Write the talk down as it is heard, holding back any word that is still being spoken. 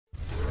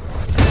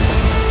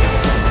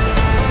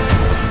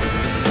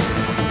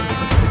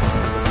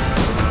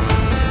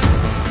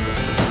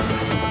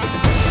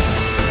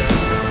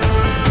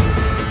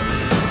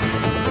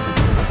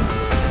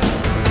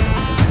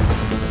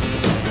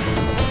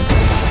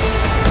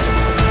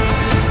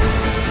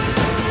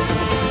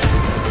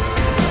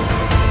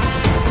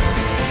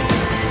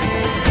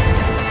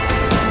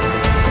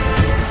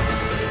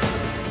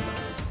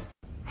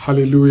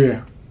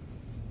Hallelujah.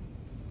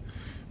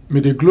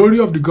 May the glory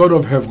of the God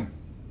of heaven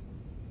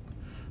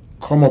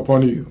come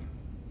upon you.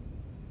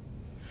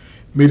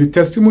 May the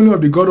testimony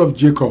of the God of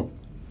Jacob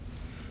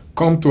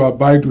come to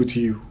abide with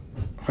you.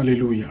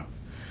 Hallelujah.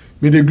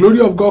 May the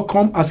glory of God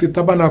come as a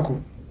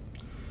tabernacle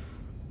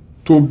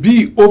to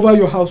be over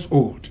your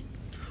household,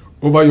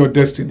 over your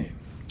destiny.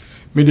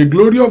 May the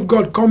glory of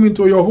God come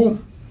into your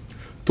home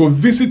to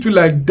visit you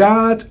like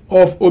that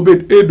of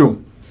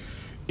Obed-Edom.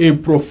 E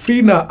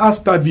profrina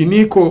asta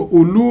viniko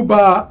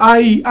uluba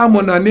ai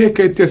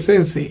amonaneke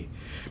tesense.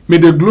 May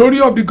the glory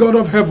of the God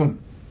of heaven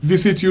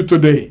visit you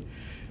today.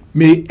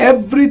 May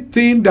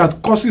everything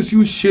that causes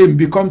you shame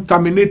become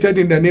terminated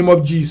in the name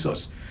of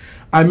Jesus.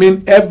 I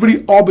mean,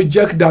 every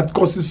object that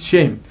causes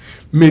shame,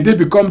 may they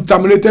become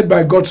terminated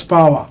by God's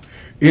power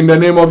in the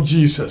name of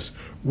Jesus.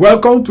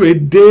 Welcome to a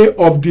day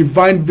of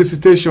divine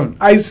visitation.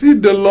 I see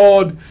the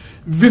Lord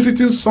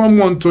visiting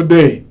someone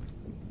today.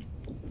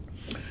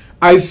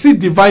 I see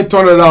divine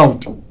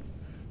turnaround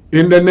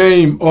in the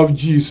name of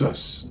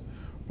Jesus.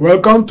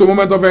 Welcome to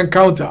Moment of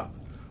Encounter.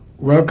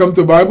 Welcome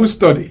to Bible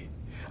study.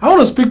 I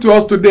want to speak to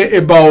us today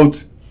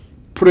about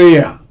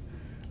prayer.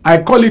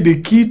 I call it the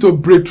key to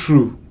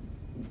breakthrough.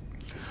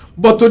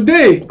 But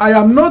today, I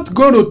am not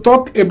going to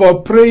talk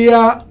about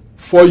prayer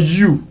for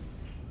you.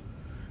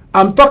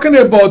 I'm talking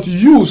about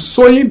you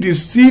sowing the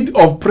seed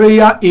of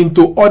prayer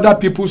into other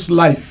people's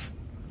life.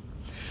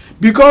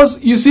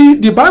 Because, you see,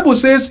 the Bible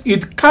says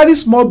it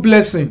carries more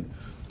blessing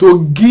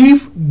to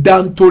give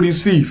than to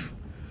receive.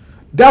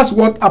 That's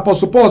what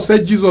Apostle Paul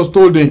said Jesus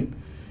told him.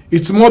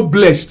 It's more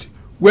blessed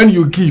when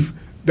you give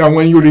than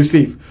when you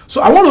receive.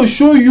 So I want to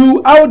show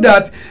you how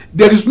that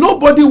there is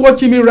nobody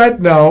watching me right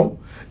now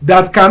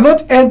that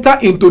cannot enter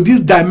into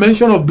this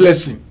dimension of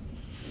blessing,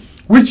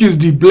 which is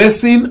the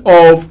blessing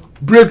of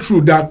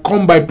breakthrough that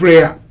come by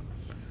prayer.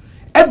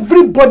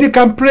 Everybody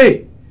can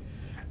pray.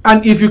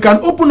 And if you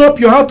can open up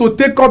your heart to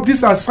take up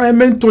this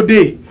assignment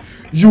today,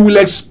 you will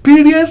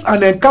experience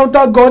and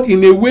encounter God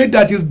in a way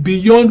that is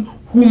beyond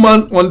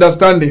human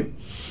understanding.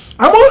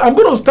 I'm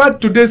going to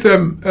start today's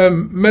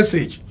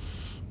message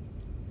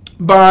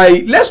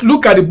by, let's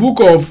look at the book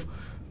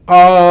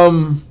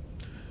of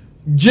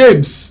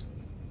James.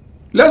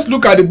 Let's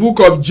look at the book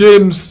of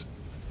James,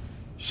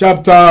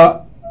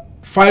 chapter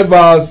 5,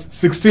 verse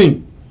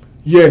 16.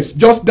 Yes,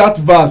 just that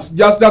verse,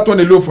 just that one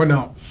alone for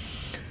now.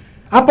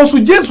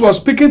 Apostle James was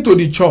speaking to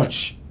the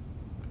church.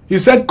 He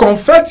said,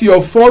 confess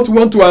your fault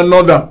one to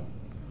another.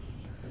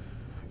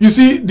 You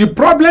see, the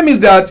problem is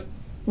that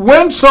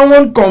when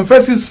someone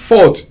confesses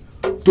fault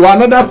to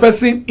another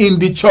person in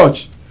the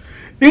church,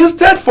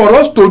 instead for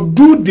us to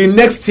do the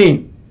next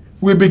thing,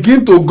 we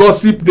begin to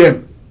gossip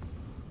them.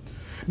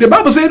 The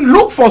Bible says,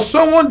 look for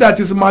someone that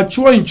is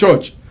mature in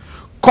church.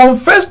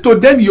 Confess to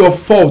them your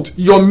fault,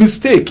 your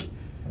mistake,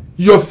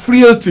 your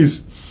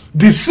frailties,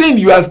 the sin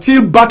you are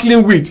still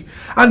battling with.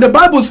 And the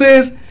Bible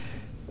says,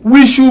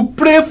 we should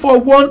pray for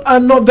one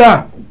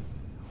another.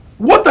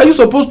 What are you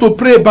supposed to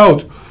pray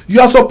about? You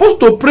are supposed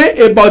to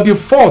pray about the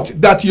fault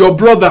that your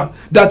brother,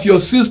 that your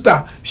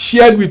sister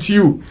shared with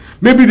you.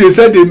 Maybe they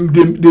said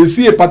they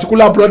see a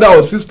particular brother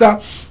or sister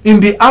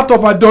in the act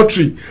of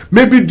adultery.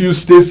 Maybe they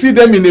see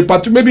them in a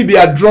particular, maybe they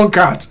are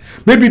drunkards.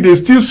 Maybe they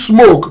still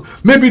smoke.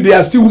 Maybe they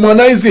are still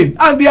humanizing.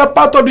 And they are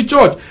part of the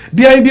church.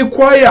 They are in the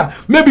choir.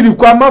 Maybe the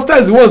choir master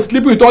is the one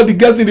sleeping with all the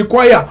girls in the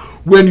choir.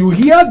 When you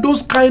hear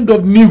those kind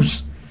of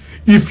news,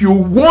 if you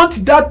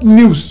want that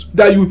news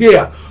that you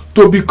hear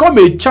to become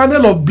a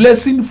channel of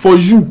blessing for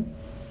you,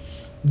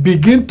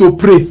 begin to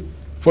pray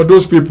for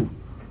those people.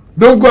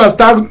 Don't go and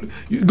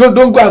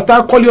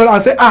start calling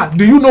and say,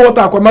 do you know what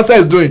our master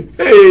is doing?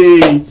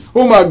 Hey,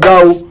 oh my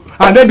God.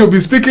 And then they'll be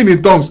speaking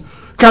in tongues.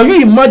 Can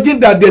you imagine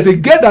that there's a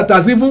girl that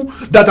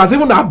has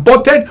even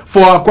aborted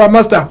for our choir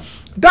master?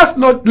 That's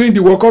not doing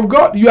the work of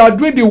God. You are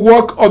doing the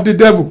work of the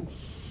devil.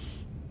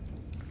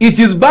 It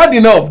is bad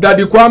enough that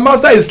the choir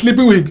master is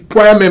sleeping with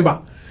choir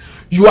member.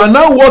 You are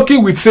now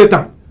working with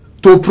Satan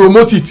to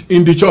promote it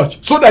in the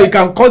church so that you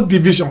can cause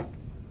division.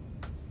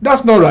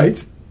 That's not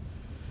right.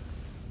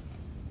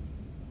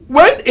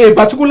 When a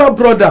particular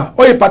brother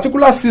or a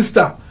particular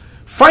sister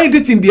find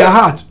it in their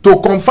heart to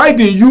confide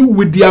in you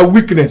with their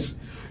weakness,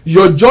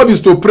 your job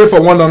is to pray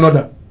for one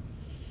another.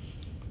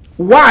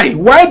 Why?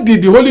 Why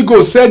did the Holy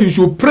Ghost say you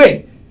should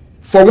pray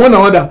for one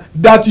another?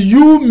 That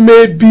you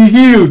may be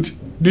healed.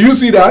 Do you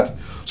see that?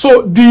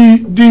 So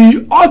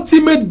the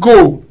ultimate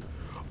goal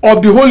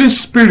of the Holy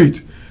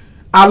Spirit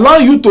allow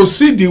you to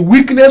see the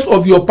weakness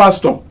of your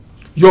pastor,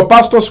 your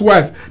pastor's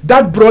wife,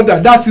 that brother,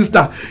 that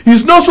sister.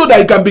 It's not so that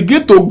you can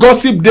begin to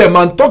gossip them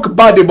and talk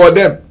bad about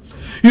them.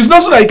 It's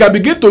not so that you can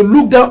begin to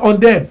look down on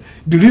them.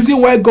 The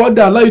reason why God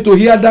allows you to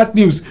hear that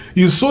news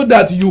is so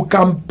that you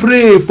can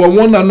pray for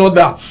one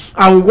another.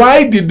 And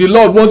why did the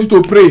Lord want you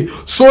to pray?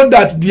 So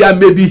that there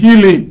may be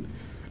healing.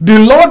 The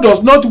Lord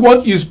does not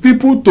want his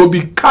people to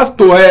be cast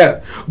to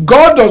hell.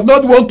 God does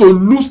not want to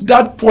lose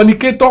that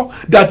fornicator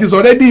that is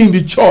already in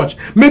the church.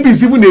 Maybe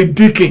it's even a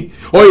deacon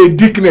or a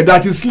deaconess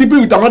that is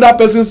sleeping with another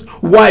person's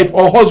wife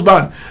or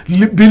husband.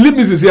 Believe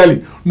me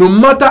sincerely, no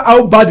matter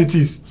how bad it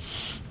is,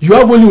 you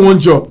have only one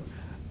job.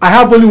 I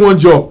have only one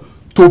job: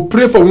 to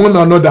pray for one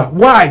another.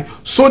 Why?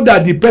 So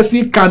that the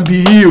person can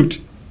be healed.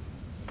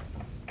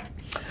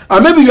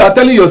 And maybe you are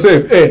telling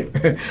yourself, hey,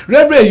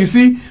 Reverend, you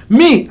see,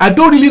 me, I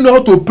don't really know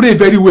how to pray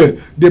very well.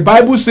 The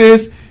Bible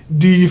says,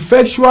 the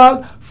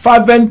effectual,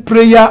 fervent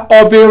prayer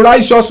of a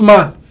righteous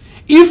man.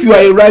 If you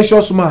are a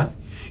righteous man,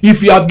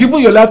 if you have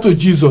given your life to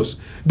Jesus,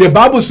 the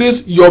Bible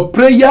says, your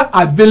prayer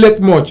availeth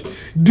much.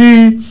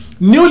 The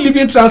New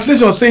Living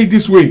Translation says it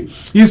this way.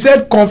 He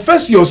said,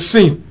 confess your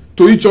sin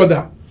to each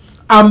other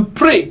and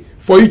pray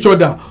for each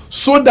other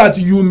so that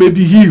you may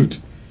be healed.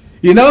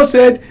 He now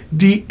said,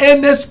 the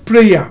earnest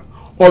prayer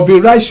of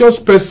a righteous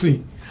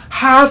person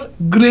has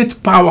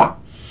great power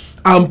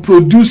and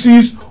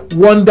produces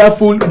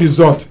wonderful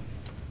result.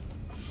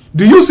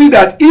 Do you see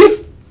that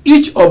if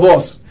each of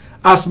us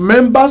as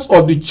members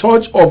of the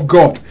church of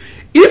God,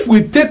 if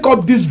we take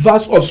up this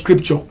verse of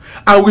scripture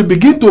and we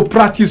begin to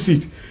practice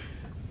it,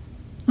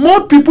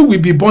 more people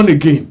will be born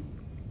again.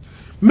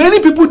 Many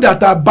people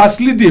that are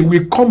backsliding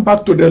will come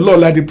back to the Lord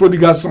like the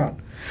prodigal son.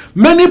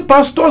 Many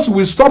pastors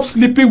will stop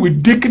sleeping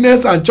with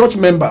deaconess and church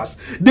members.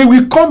 They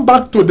will come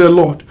back to the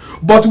Lord.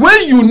 But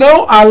when you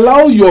now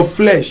allow your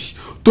flesh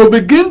to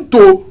begin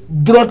to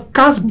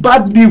broadcast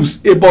bad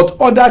news about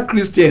other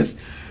Christians,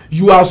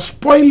 you are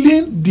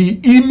spoiling the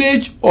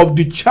image of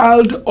the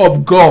child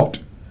of God.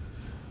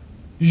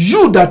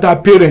 You that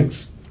are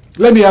parents,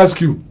 let me ask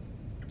you,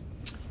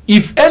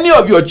 if any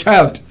of your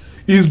child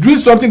is doing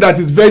something that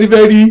is very,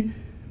 very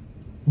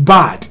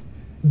bad,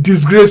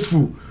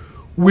 disgraceful,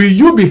 will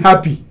you be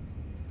happy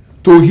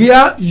to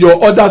hear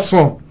your other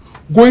son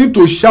going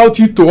to shout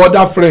it to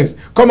other friends?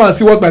 Come and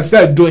see what my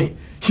sister is doing.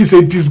 She's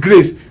a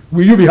disgrace.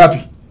 Will you be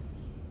happy?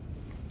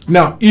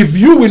 Now, if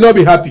you will not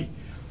be happy,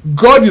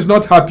 God is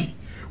not happy.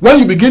 When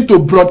you begin to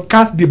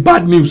broadcast the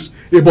bad news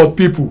about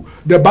people,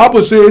 the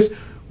Bible says,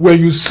 when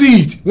you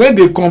see it, when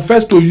they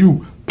confess to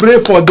you, pray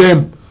for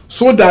them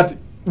so that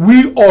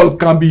we all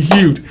can be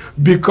healed.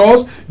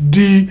 Because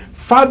the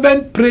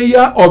fervent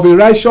prayer of a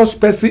righteous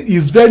person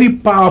is very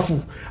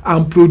powerful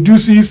and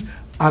produces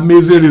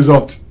amazing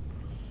results.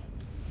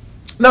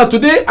 Now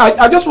today,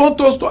 I just want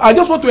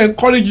to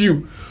encourage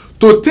you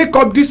to take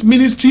up this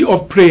ministry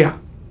of prayer.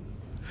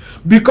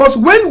 Because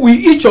when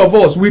each of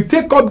us, we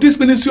take up this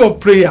ministry of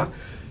prayer,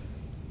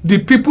 the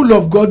people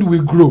of God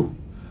will grow.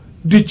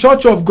 The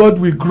church of God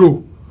will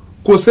grow.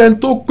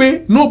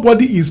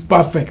 Nobody is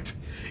perfect.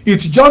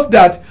 It's just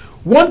that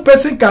one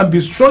person can be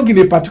strong in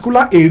a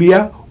particular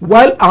area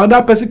while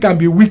another person can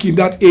be weak in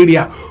that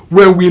area.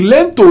 When we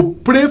learn to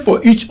pray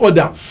for each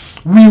other,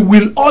 we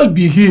will all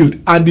be healed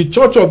and the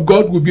church of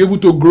God will be able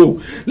to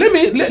grow. Let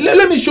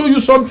me show you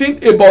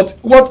something about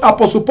what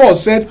Apostle Paul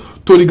said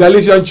to the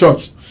Galatian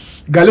church.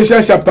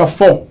 Galatians chapter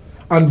 4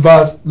 and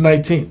verse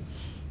 19.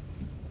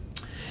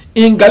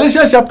 In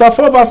Galatians chapter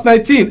 4 verse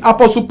 19,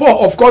 Apostle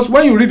Paul, of course,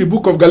 when you read the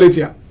book of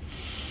Galatians,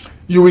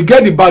 you will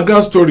get the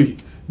background story.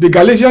 The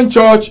Galatian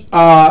church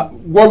are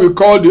what we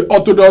call the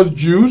Orthodox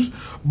Jews,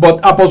 but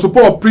Apostle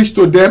Paul preached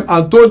to them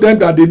and told them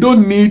that they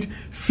don't need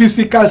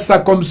physical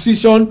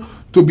circumcision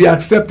to be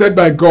accepted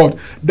by God.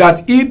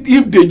 That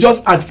if they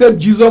just accept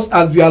Jesus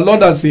as their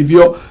Lord and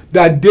Savior,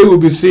 that they will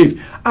be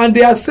saved. And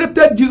they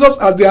accepted Jesus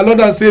as their Lord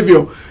and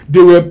Savior.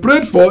 They were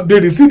prayed for. They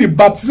received the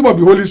baptism of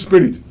the Holy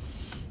Spirit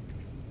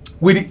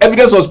with the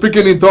evidence of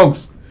speaking in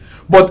tongues.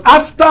 But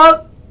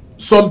after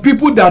some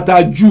people that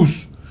are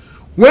Jews,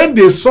 when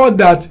they saw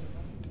that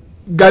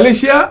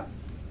Galatia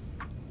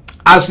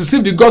has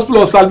received the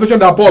gospel of salvation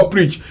that Paul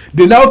preached,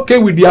 they now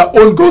came with their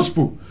own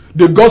gospel,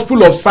 the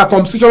gospel of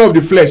circumcision of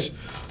the flesh.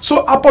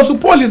 So Apostle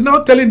Paul is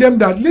now telling them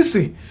that,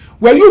 listen,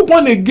 were you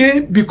born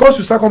again because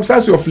you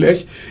circumcise your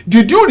flesh?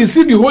 Did you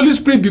receive the Holy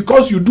Spirit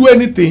because you do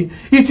anything?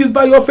 It is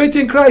by your faith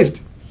in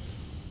Christ.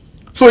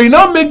 So he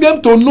now made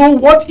them to know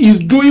what he's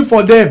doing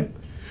for them.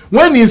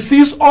 When he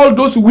sees all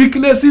those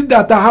weaknesses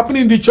that are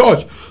happening in the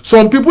church,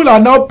 some people are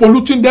now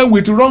polluting them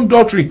with wrong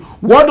doctrine.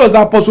 What does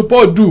Apostle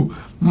Paul do?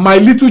 My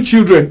little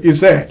children, he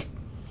said,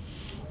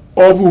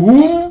 of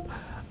whom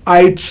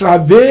I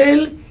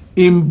travail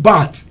in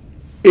birth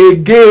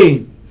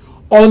again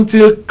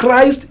until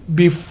Christ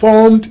be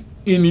formed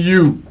in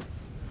you.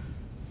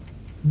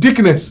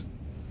 Deaconess,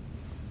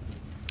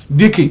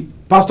 deacon,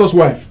 pastor's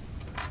wife,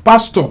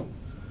 pastor,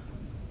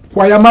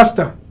 choir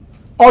master,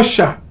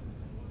 usher.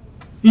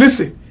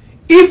 Listen,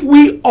 if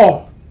we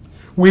all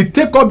will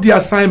take up the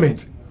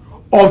assignment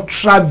of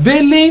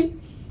travailing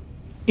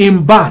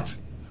in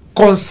birth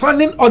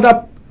concerning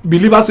other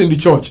believers in the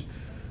church,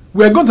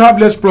 we are going to have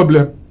less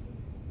problem.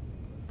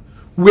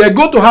 We are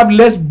going to have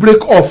less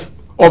break off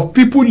of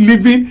people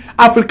leaving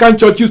African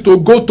churches to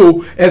go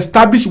to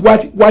establish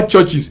white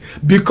churches.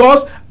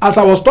 Because as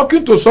I was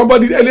talking to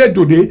somebody earlier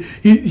today,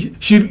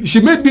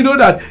 she made me know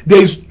that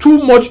there is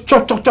too much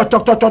church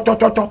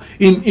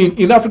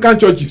in African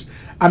churches.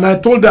 And I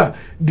told her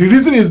the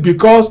reason is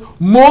because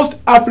most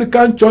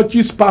African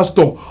churches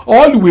pastor,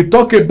 all we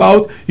talk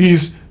about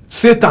is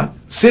Satan,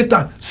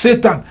 Satan,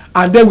 Satan,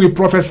 and then we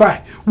prophesy.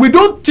 We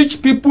don't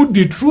teach people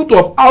the truth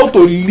of how to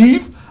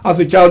live as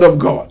a child of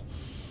God.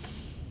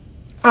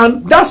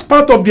 And that's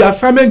part of the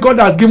assignment God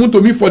has given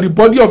to me for the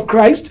body of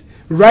Christ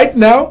right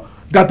now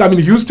that I'm in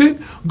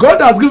Houston.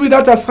 God has given me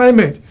that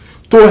assignment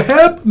to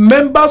help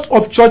members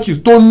of churches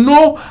to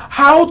know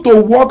how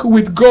to walk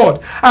with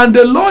God. And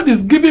the Lord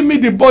is giving me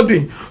the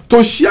burden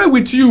to share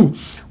with you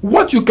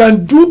what you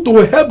can do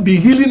to help the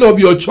healing of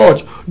your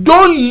church.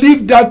 Don't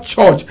leave that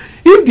church.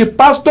 If the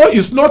pastor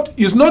is not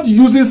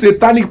using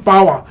satanic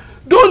power,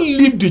 don't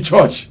leave the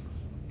church.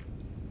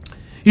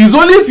 It's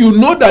only if you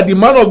know that the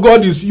man of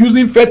God is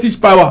using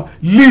fetish power,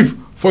 leave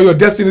for your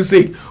destiny's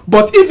sake.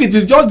 But if it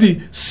is just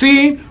the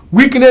sin,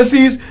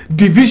 weaknesses,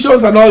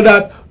 divisions and all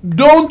that,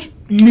 don't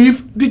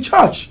leave the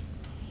church.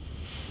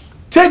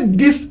 Take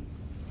this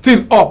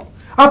thing up.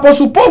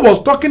 Apostle Paul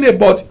was talking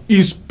about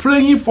is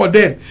praying for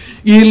them.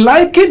 He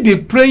likened the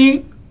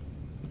praying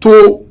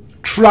to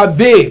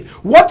travail.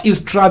 What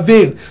is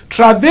travail?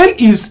 Travail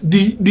is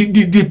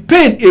the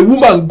pain a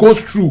woman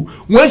goes through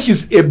when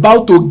she's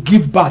about to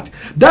give birth.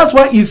 That's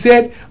why he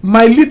said,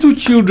 my little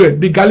children,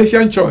 the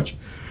Galatian church,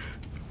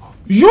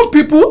 you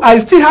people, I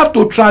still have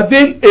to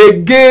travail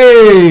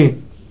again.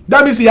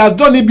 That means he has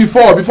done it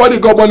before they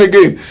got born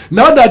again.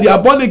 Now that they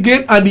are born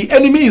again and the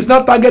enemy is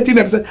not targeting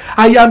them,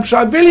 I am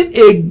travailing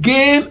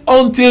again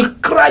until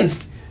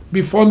Christ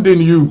be formed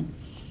in you.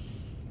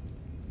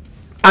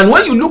 And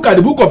when you look at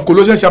the book of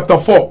Colossians chapter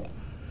 4,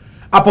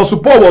 Apostle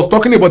Paul was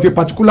talking about a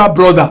particular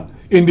brother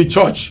in the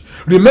church.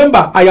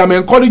 Remember, I am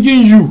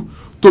encouraging you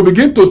to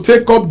begin to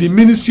take up the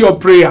ministry of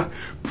prayer,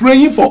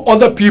 praying for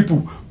other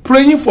people,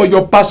 praying for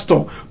your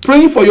pastor,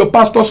 praying for your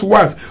pastor's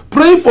wife,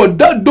 praying for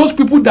those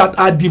people that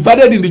are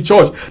divided in the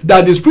church,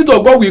 that the Spirit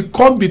of God will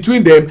come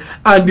between them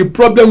and the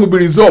problem will be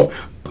resolved.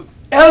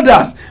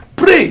 Elders,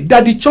 pray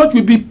that the church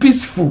will be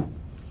peaceful.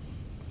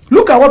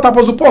 Look at what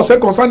Apostle Paul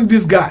said concerning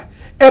this guy,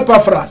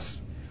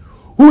 Epaphras,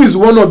 who is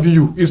one of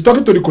you. He's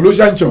talking to the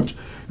Colossian church.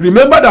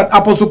 Remember that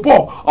Apostle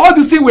Paul, all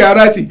these things we are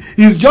writing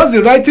is just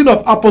the writing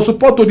of Apostle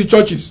Paul to the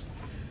churches.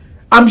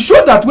 I'm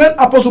sure that when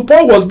Apostle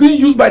Paul was being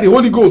used by the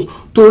Holy Ghost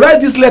to write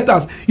these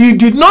letters, he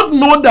did not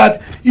know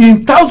that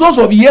in thousands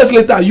of years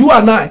later, you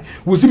and I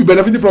will still be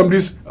benefiting from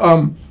this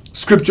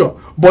scripture.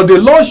 But the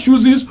Lord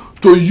chooses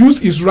to use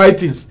his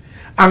writings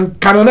and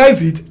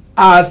canonize it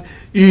as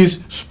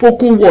his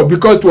spoken word,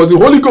 because it was the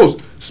Holy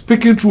Ghost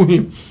speaking through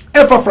him.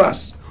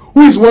 Epaphras,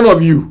 who is one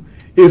of you,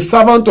 a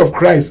servant of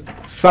Christ,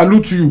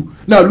 salute you.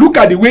 Now look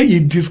at the way he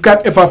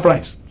described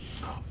Epaphras.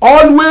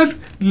 Always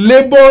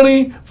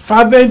laboring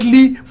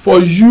fervently for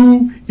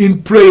you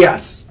in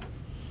prayers.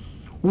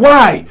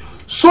 Why?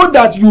 So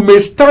that you may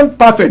stand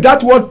perfect.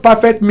 That word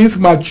perfect means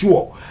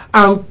mature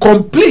and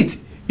complete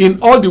in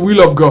all the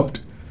will of God.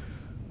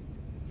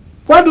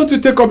 Why don't you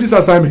take up this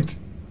assignment?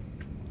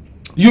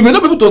 You may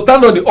not be able to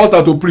stand on the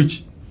altar to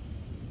preach.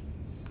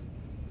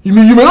 You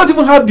may not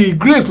even have the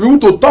grace to be able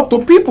to talk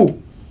to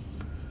people.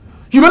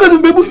 You may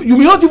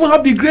not even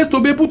have the grace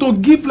to be able to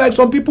give like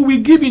some people will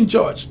give in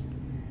church.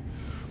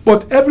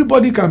 But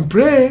everybody can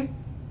pray.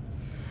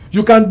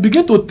 You can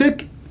begin to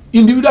take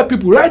individual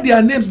people, write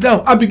their names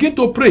down and begin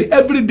to pray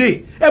every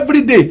day.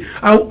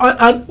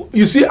 And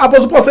you see,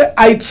 Apostle Paul said,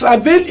 I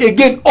travail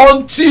again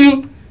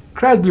until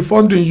Christ be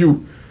formed in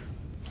you.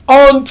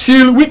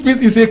 Until, which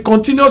means it's a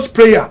continuous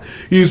prayer.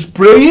 He's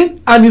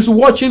praying and he's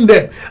watching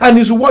them. And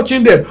he's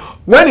watching them.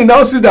 When he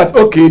now sees that,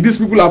 okay, these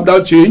people have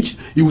now changed,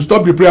 he will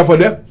stop the prayer for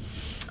them.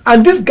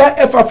 And this guy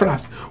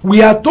Epaphras,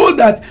 we are told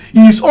that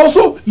he is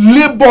also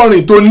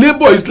laboring. To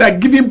labor is like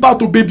giving birth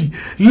to baby.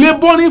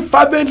 Laboring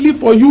fervently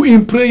for you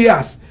in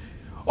prayers.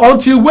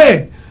 Until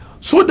when?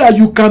 So that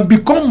you can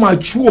become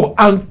mature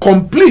and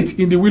complete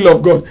in the will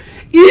of God.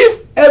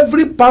 If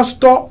every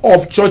pastor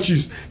of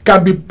churches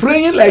can be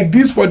praying like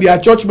this for their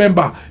church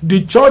member,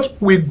 the church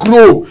will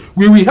grow.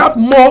 We will have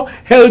more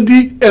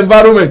healthy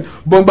environment.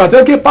 But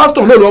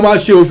pastor, no,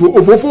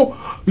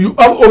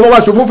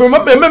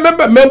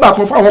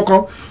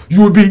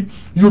 you'll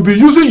be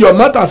using your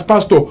mouth as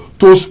pastor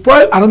to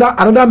spoil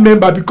another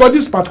member, because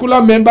this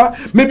particular member,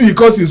 maybe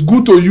because he's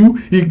good to you,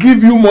 he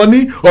give you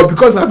money, or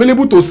because he's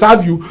available to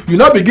serve you, you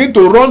now begin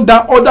to run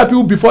down other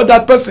people before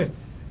that person.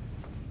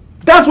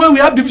 That's why we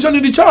have division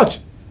in the church.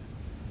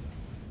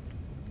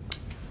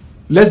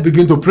 Let's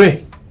begin to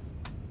pray.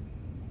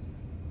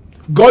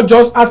 God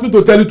just asked me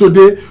to tell you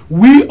today,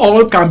 we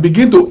all can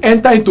begin to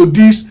enter into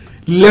this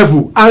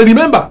level. And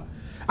remember,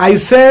 I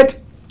said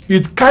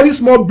it carries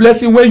more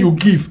blessing when you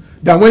give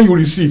than when you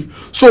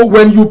receive. So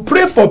when you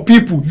pray for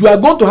people, you are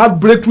going to have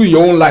breakthrough in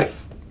your own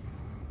life,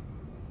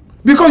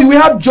 because you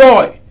will have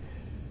joy.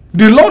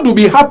 The Lord will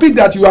be happy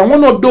that you are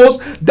one of those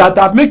that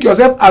have made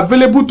yourself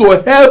available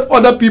to help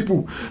other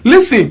people.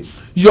 Listen,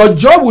 your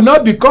job will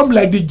not become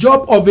like the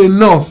job of a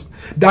nurse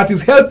that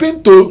is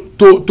helping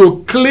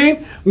to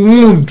clean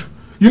wound.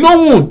 You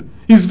know, wound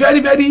is very,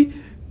 very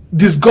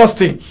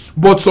disgusting.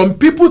 But some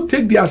people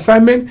take the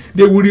assignment,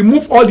 they will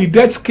remove all the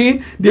dead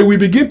skin, they will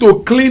begin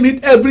to clean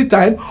it every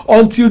time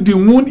until the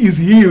wound is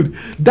healed.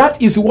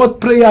 That is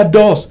what prayer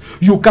does.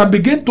 You can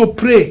begin to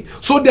pray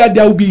so that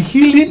there will be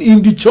healing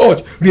in the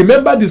church.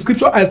 Remember the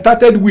scripture I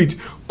started with.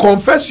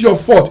 Confess your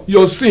fault,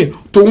 your sin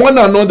to one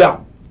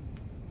another.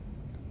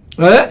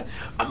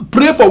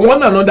 Pray for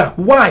one another.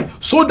 Why?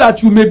 So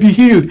that you may be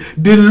healed.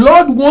 The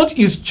Lord wants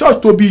his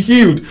church to be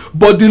healed,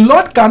 but the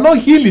Lord cannot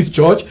heal his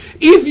church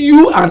if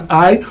you and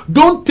I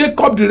don't take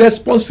up the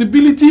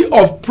responsibility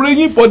of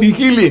praying for the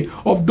healing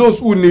of those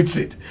who needs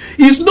it.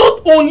 It's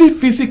not only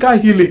physical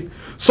healing.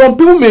 Some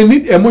people may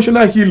need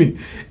emotional healing.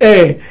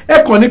 You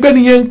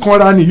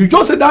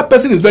just say that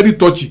person is very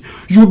touchy.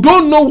 You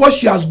don't know what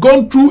she has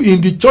gone through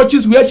in the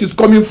churches where she's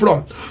coming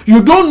from.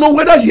 You don't know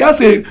whether she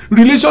has a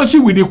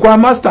relationship with the choir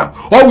master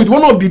or with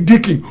one of the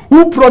deacons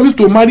who promised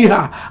to marry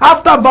her.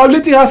 After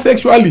violating her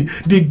sexually,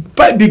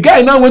 the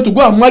guy now went to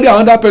go and marry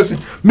another person.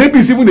 Maybe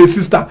it's even a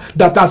sister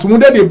that has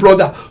wounded a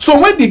brother.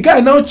 So when the guy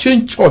now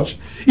change church,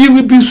 he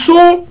will be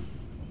so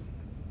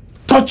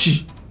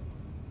touchy.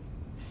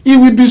 He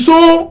will be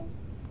so,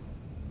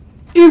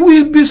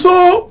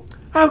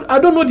 I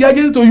don't know the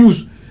adjective to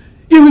use.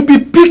 He will be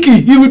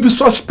picky. He will be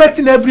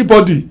suspecting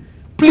everybody.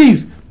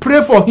 Please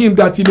pray for him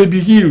that he may be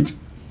healed.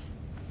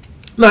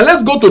 Now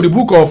let's go to the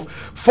book of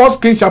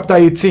 1 Kings chapter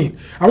 18.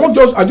 I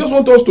just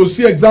want us to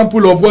see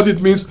example of what it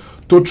means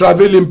to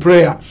travel in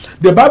prayer.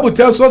 The Bible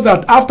tells us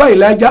that after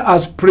Elijah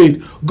has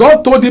prayed,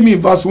 God told him in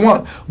verse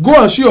 1,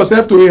 go and show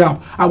yourself to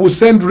Ahab, I will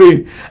send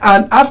rain.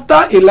 And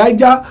after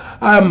Elijah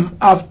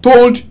have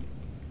told,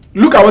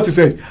 look at what he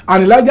said.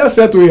 And Elijah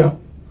said to Ahab,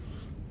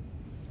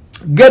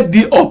 get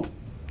thee up,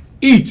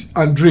 eat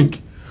and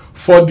drink,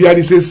 for there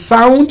is a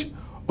sound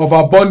of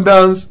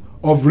abundance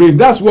of rain.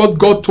 That's what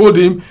God told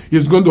him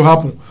is going to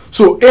happen.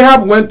 So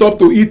Ahab went up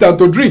to eat and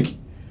to drink.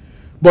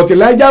 But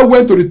Elijah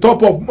went to the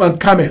top of Mount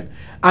Carmel,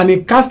 and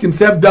he cast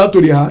himself down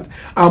to the earth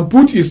and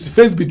put his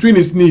face between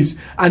his knees,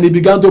 and he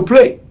began to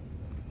pray.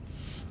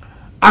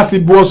 As he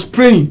was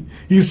praying,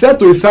 he said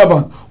to his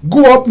servant,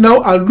 go up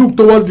now and look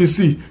towards the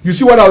sea. You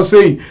see what I was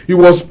saying? He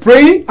was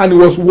praying and he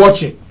was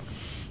watching.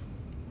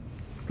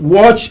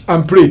 Watch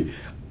and pray.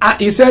 And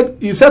he said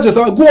to his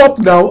servant, go up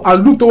now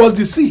and look towards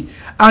the sea.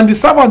 And the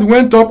servant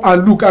went up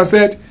and looked and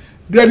said,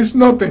 there is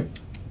nothing.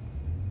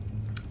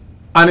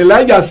 And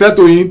Elijah said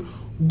to him,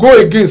 go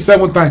again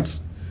 7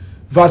 times.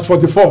 Verse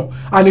 44.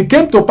 And it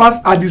came to pass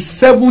at the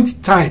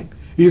 7th time,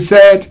 he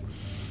said,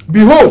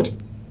 behold,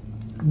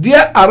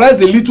 there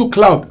arose a little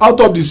cloud out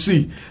of the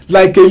sea,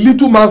 like a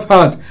little man's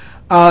hand.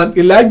 And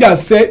Elijah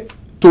said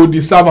to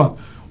the servant,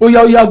 oh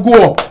yeah,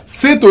 go up.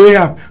 Say to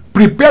Ahab,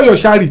 prepare your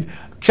chariot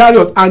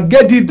and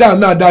get it down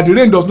now, that the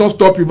rain does not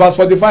stop you. Verse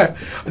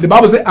 45. The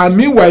Bible says, and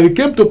meanwhile it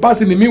came to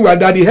pass in the meanwhile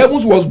that the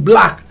heavens was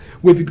black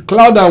with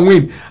cloud and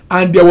wind,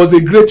 and there was a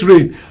great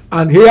rain.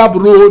 And Ahab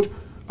rode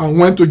and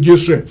went to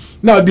Jezreel.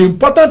 Now the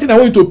important thing I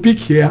want you to pick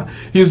here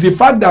is the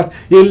fact that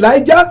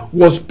Elijah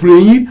was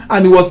praying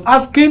and he was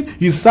asking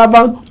his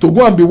servant to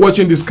go and be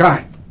watching the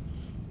sky.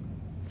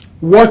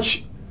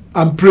 Watch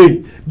and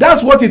pray.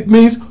 That's what it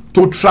means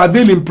to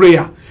travel in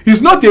prayer. It's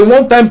not a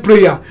one-time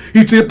prayer.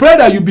 It's a prayer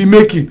that you'll be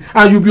making,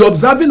 and you'll be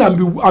observing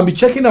and be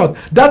checking out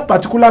that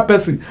particular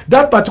person,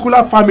 that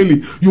particular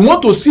family. You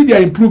want to see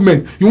their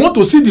improvement. You want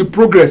to see the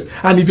progress.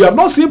 And if you have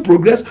not seen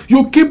progress,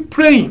 you keep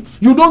praying.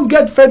 You don't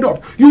get fed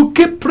up. You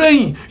keep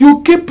praying.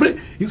 You keep praying.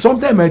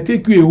 Sometimes it might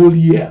take you a whole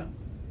year.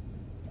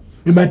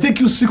 It might take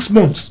you 6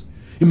 months.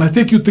 It might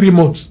take you 3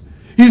 months.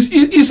 You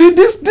see,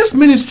 this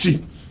ministry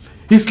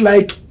is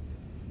like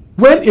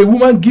when a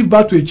woman gives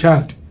birth to a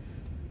child.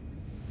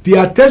 The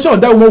attention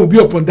of that woman will be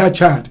upon that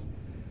child.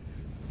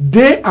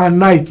 Day and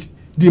night,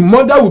 the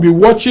mother will be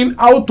watching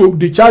how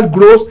the child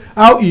grows,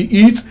 how he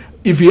eats.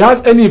 If he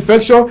has any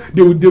infection,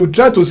 they will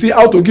try to see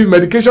how to give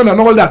medication and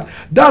all that.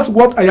 That's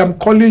what I am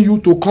calling you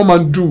to come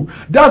and do.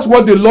 That's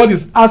what the Lord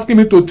is asking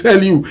me to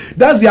tell you.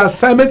 That's the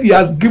assignment he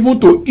has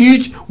given to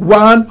each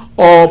one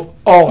of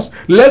us.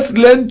 Let's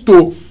learn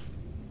to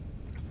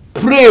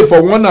pray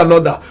for one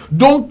another.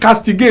 Don't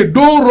castigate.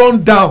 Don't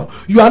run down.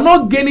 You are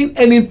not gaining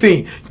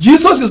anything.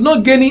 Jesus is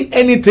not gaining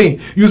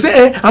anything. You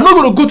say, I'm not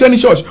going to go to any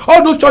church.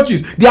 All those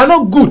churches, they are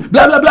not good.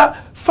 Blah, blah, blah.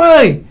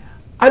 Fine.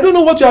 I don't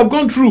know what you have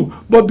gone through,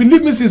 but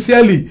believe me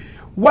sincerely,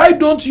 why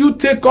don't you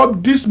take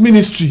up this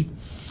ministry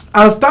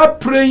and start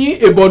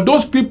praying about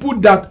those people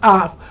that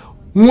have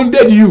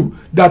wounded you,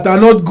 that are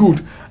not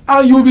good,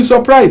 and you'll be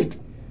surprised.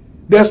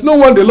 There's no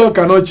one the Lord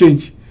cannot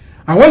change.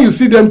 And when you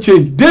see them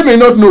change, they may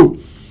not know,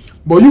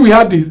 but you will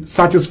have the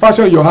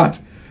satisfaction in your heart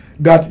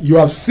that you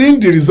have seen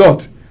the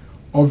result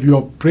of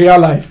your prayer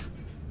life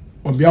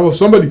on behalf of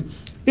somebody.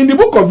 In the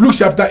book of Luke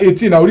chapter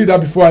 18, I'll read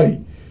that before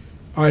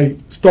I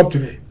stop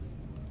today.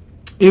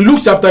 In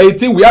Luke chapter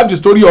 18, we have the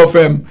story of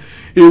a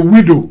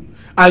widow.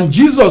 And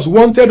Jesus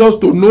wanted us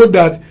to know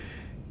that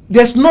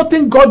there's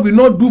nothing God will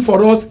not do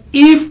for us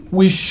if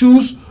we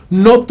choose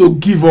not to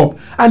give up.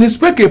 And he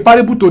spake a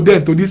parable to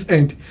them to this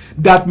end,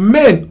 that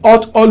men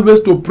ought always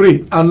to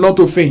pray and not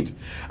to faint.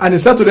 And he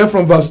said to them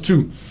from verse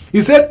 2,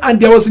 he said, and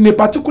there was in a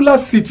particular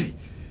city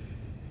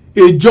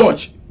a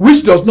judge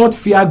which does not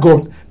fear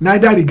God,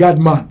 neither regard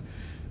man.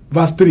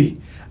 Verse 3,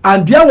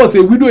 and there was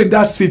a widow in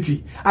that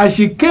city, and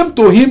she came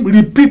to him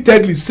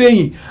repeatedly,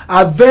 saying,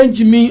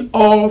 avenge me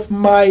of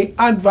my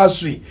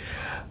adversary.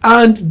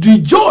 And the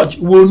judge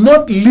will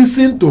not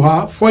listen to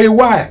her for a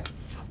while.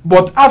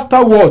 But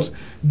afterwards,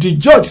 the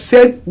judge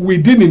said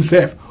within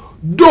himself,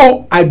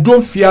 though I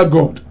don't fear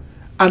God,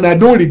 and I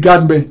don't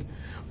regard men,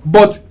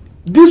 but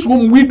this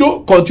widow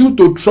continue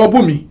to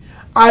trouble me,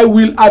 I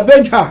will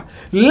avenge her,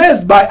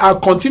 lest by her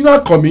continual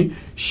coming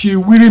she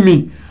weary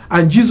me.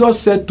 And Jesus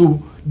said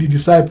to the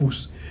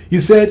disciples, he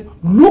said,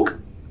 look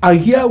and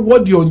hear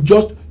what the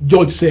unjust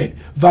judge said.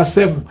 Verse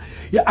 7,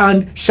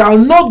 and shall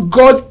not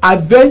God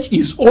avenge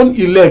his own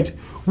elect,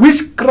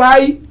 which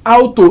cry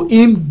out to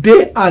him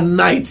day and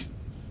night?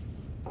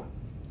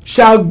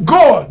 Shall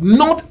God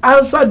not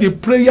answer the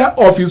prayer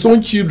of his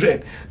own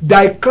children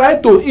that cry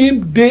to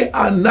him day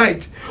and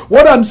night?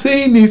 What I'm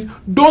saying is,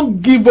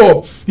 don't give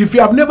up. If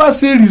you have never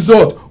seen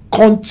result,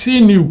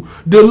 continue.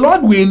 The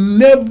Lord will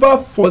never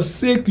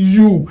forsake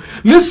you.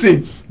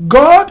 Listen,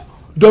 God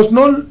does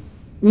not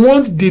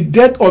want the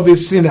death of a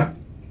sinner.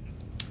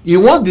 He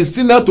wants the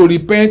sinner to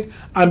repent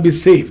and be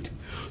saved.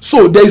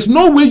 So there is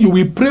no way you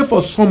will pray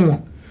for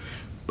someone,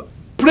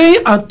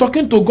 praying and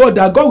talking to God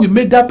that God will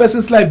make that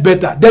person's life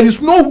better. There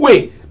is no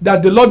way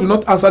that the Lord will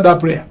not answer that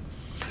prayer.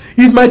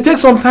 It might take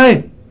some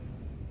time.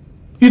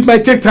 It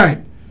might take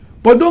time.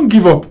 But don't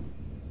give up.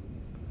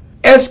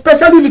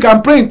 Especially if you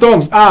can pray in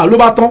tongues.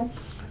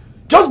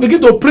 Just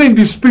begin to pray in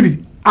the spirit.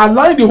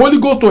 Allow the Holy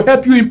Ghost to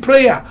help you in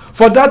prayer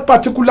for that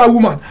particular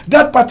woman,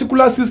 that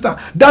particular sister,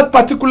 that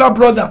particular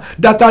brother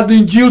that has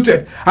been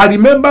jilted. I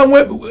remember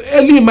when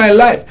early in my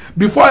life,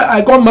 before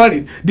I got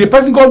married, the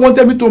person God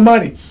wanted me to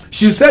marry,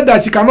 she said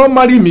that she cannot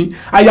marry me.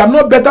 I am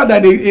not better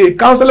than a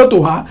counselor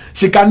to her.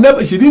 She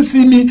didn't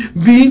see me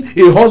being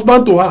a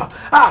husband to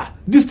her.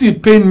 This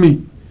thing pained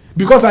me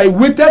because I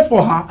waited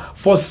for her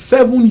for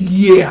 7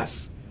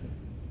 years.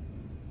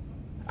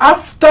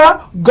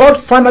 After God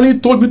finally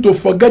told me to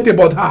forget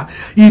about her,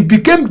 it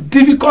became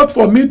difficult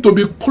for me to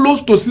be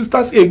close to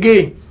sisters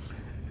again.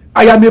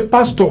 I am a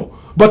pastor,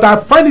 but I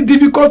find it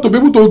difficult to be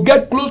able to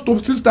get close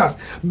to sisters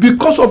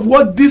because of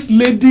what this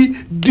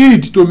lady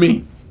did to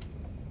me.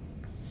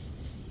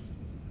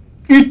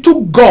 It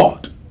took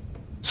God.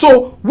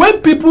 So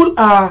when people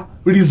are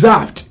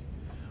reserved,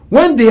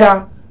 when they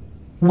are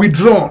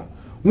withdrawn,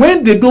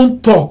 when they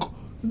don't talk,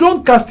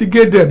 don't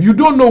castigate them. You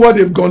don't know what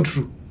they've gone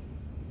through.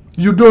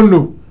 You don't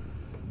know.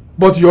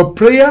 But your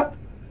prayer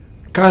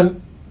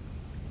can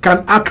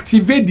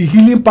activate the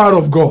healing power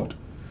of God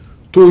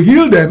to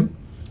heal them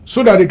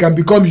so that they can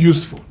become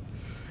useful.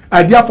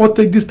 I therefore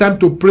take this time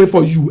to pray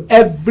for you,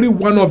 every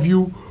one of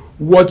you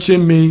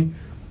watching me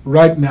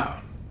right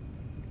now.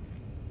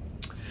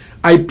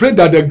 I pray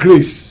that the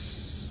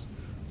grace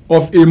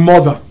of a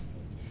mother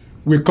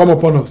will come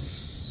upon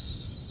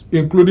us,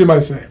 including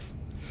myself.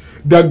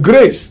 The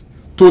grace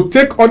to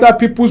take other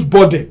people's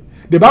burden.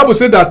 The Bible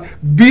said that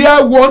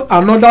bear one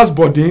another's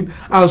burden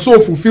and so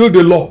fulfill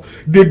the law.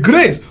 The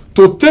grace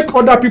to take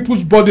other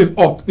people's burden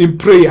up in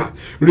prayer,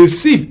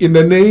 receive in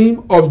the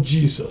name of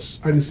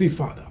Jesus. I receive,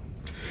 Father.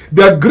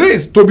 The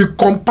grace to be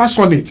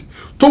compassionate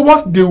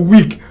towards the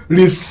weak,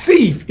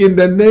 receive in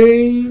the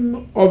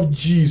name of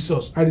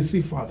Jesus. I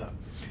receive, Father.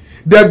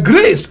 The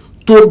grace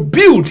to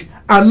build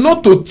and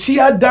not to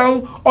tear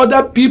down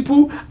other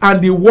people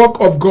and the work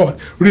of God.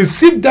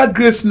 Receive that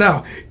grace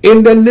now.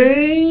 In the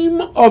name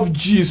of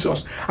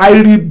Jesus,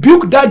 I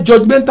rebuke that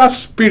judgmental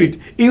spirit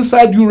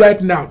inside you right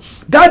now.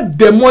 That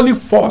demonic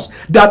force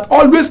that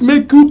always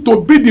make you to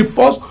be the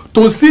first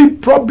to see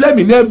problem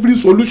in every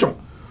solution.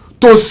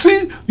 To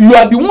see you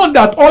are the one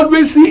that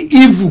always see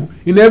evil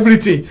in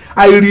everything.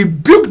 I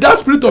rebuke that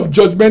spirit of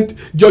judgment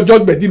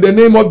in the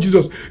name of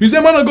Jesus. You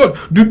say, man of God,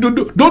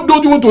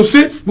 don't you want to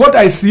see what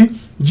I see?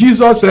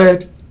 Jesus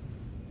said,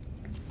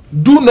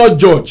 do not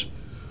judge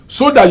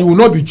so that you will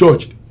not be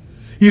judged.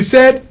 He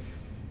said,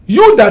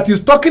 you that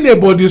is talking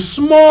about the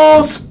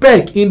small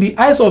speck in the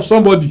eyes of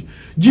somebody.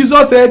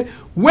 Jesus said,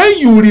 when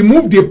you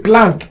remove the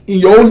plank in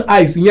your own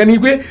eyes, in any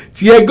way,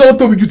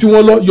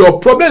 your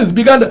problem is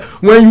bigger than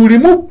when you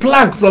remove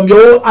plank from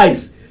your own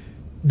eyes,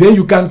 then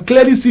you can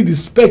clearly see the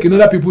speck in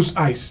other people's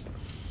eyes.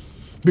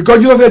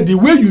 Because Jesus said, the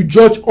way you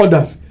judge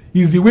others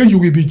is the way you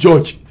will be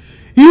judged.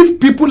 If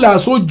people are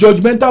so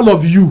judgmental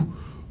of you,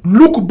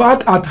 look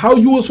back at how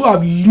you also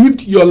have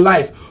lived your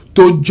life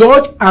to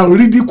judge and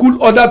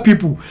ridicule other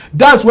people.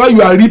 That's why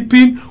you are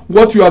reaping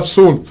what you have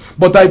sown.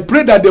 But I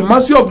pray that the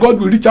mercy of God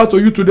will reach out to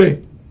you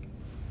today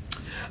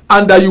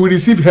and that you will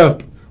receive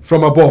help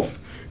from above.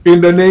 In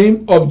the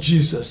name of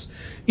Jesus.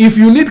 If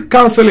you need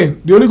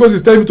counseling, the Holy Ghost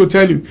is telling me to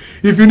tell you,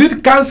 if you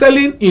need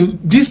counseling in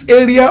this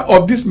area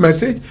of this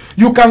message,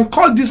 you can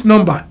call this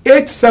number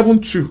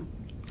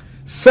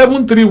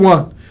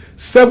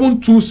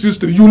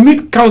 872-731-7263. You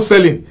need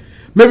counseling.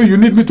 Maybe you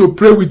need me to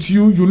pray with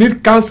you. You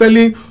need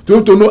counseling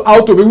to know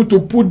how to be able to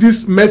put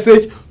this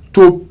message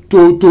to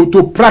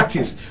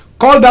practice.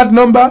 Call that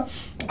number.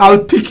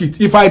 I'll pick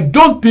it. If I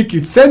don't pick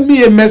it, send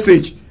me a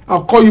message.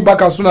 I'll call you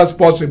back as soon as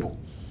possible.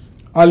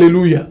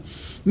 Hallelujah.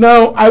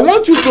 Now, I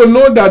want you to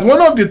know that one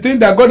of the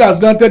things that God has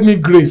granted me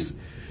grace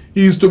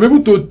is to be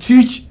able to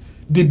teach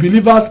the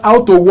believers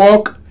how to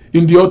walk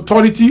in the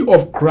authority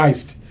of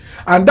Christ.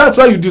 And that's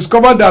why you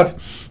discover that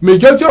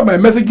majority of my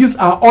messages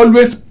are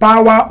always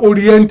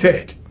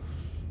power-oriented.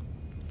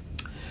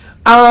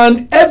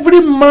 And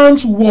every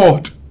man's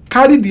word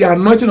carry the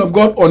anointing of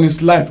God on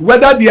his life,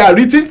 whether they are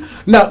written.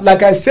 Now,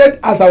 like I said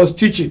as I was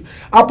teaching,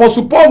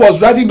 Apostle Paul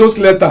was writing those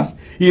letters.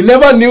 He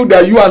never knew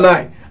that you and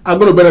I are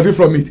going to benefit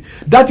from it.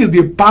 That is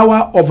the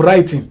power of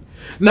writing.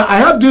 Now, I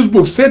have this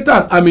book,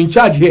 Satan, I'm in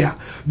charge here.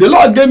 The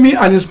Lord gave me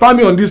and inspired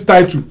me on this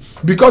title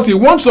because he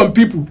wants some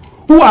people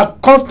who are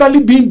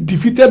constantly being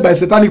defeated by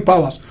satanic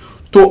powers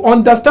to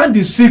understand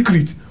the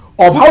secret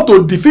of how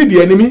to defeat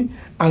the enemy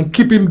and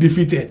keep him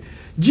defeated.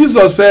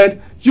 Jesus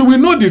said, you will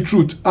know the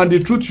truth, and the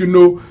truth you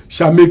know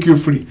shall make you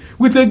free.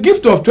 With a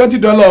gift of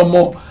 $20 or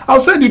more, I'll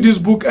send you this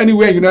book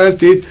anywhere in the United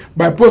States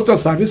by postal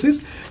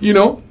services, you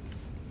know.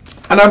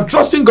 And I'm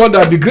trusting God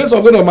that the grace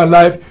of God on my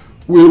life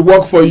will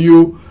work for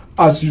you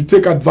as you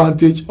take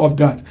advantage of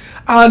that.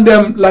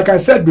 And like I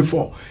said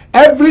before,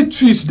 every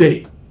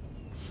Tuesday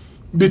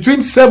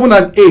between 7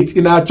 and 8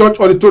 in our church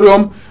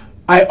auditorium,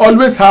 I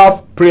always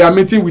have prayer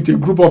meeting with a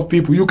group of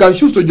people. You can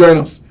choose to join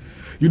us.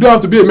 You don't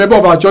have to be a member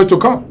of our church to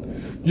come.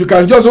 You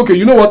can just, okay,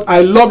 you know what? I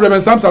love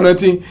Reverend Sam's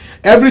anointing.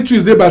 Every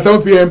Tuesday by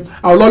 7 p.m.,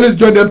 I will always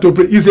join them to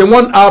pray. It's a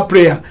 1-hour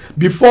prayer.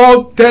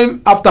 Before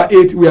 10, after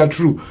 8, we are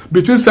through.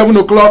 Between 7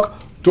 o'clock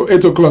to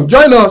 8 o'clock.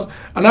 Join us,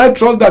 and I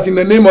trust that in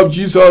the name of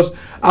Jesus,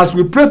 as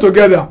we pray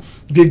together,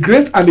 the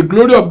grace and the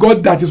glory of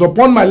God that is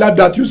upon my life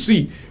that you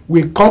see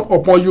will come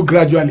upon you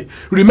gradually.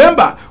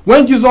 Remember,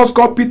 when Jesus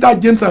called Peter,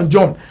 James, and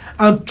John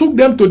and took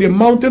them to the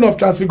mountain of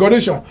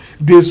transfiguration,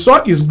 they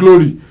saw his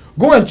glory.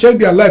 Go and check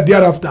their life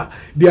thereafter.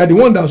 They are the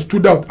one that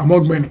stood out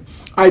among many.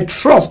 I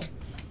trust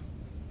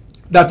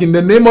that in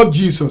the name of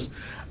Jesus,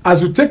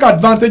 as you take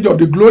advantage of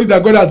the glory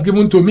that God has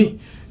given to me,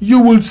 you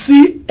will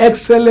see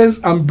excellence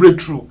and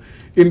breakthrough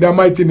in the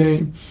mighty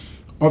name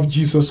of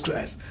Jesus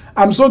Christ.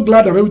 I'm so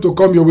glad I'm able to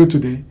come your way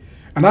today.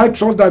 And I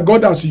trust that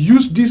God has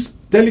used this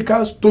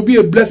telecast to be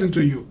a blessing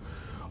to you.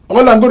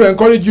 All I'm going to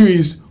encourage you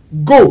is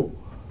go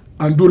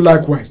and do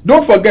likewise.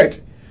 Don't forget,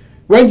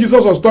 when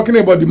Jesus was talking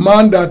about the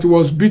man that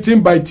was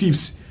beaten by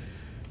thieves,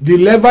 the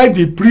Levite,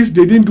 the priest,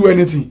 they didn't do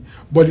anything.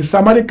 But the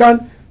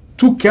Samaritan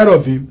took care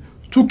of him,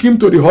 took him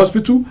to the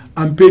hospital,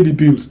 and paid the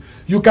bills.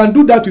 You can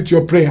do that with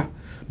your prayer.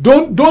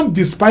 Don't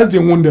despise the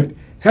wounded.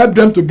 Help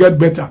them to get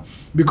better.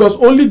 Because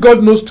only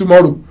God knows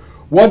tomorrow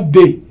what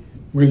day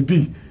will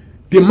be.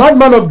 The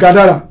madman of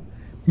Gadara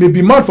may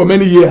be mad for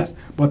many years,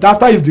 but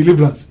after his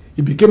deliverance,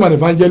 he became an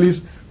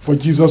evangelist for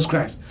Jesus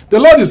Christ. The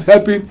Lord is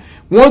helping,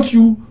 wants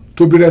you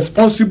to be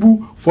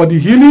responsible for the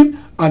healing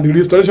and the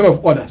restoration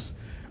of others.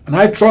 And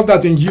I trust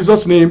that in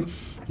Jesus' name,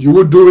 you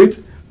will do it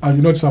and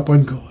you will not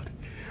disappoint God.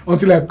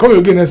 Until I come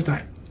again next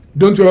time,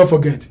 don't you ever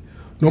forget,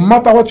 no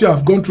matter what you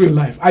have gone through in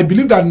life, I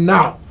believe that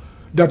now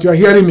that you are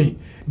hearing me,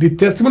 the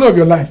testimony of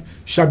your life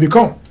shall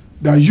become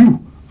that you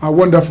are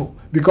wonderful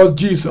because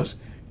Jesus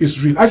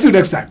is real. I see you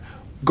next time.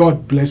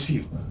 God bless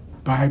you.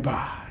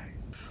 Bye-bye.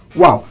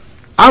 Wow.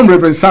 I'm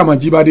Reverend Sam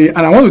Ajibade, and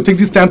I want to take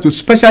this time to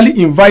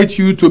specially invite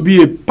you to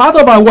be a part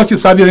of our worship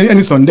service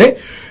any Sunday.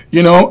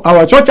 You know,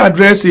 our church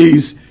address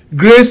is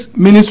Grace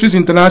Ministries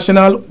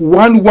International,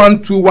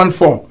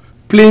 11214,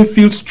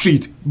 Plainfield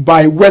Street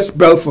by West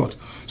Belfort,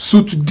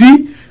 Suite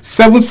D,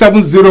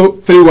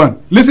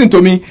 77031. Listen to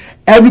me.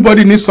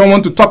 Everybody needs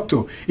someone to talk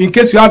to. In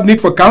case you have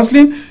need for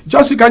counseling,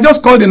 you can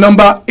just call the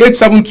number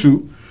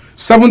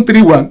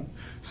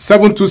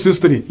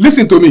 872-731-7263.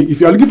 Listen to me. If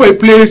you are looking for a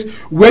place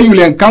where you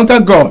will encounter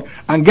God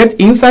and get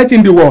insight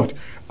in the word,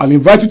 I'll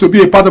invite you to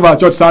be a part of our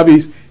church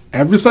service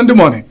every Sunday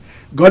morning.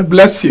 God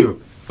bless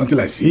you.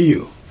 Until I see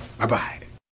you. Bye-bye.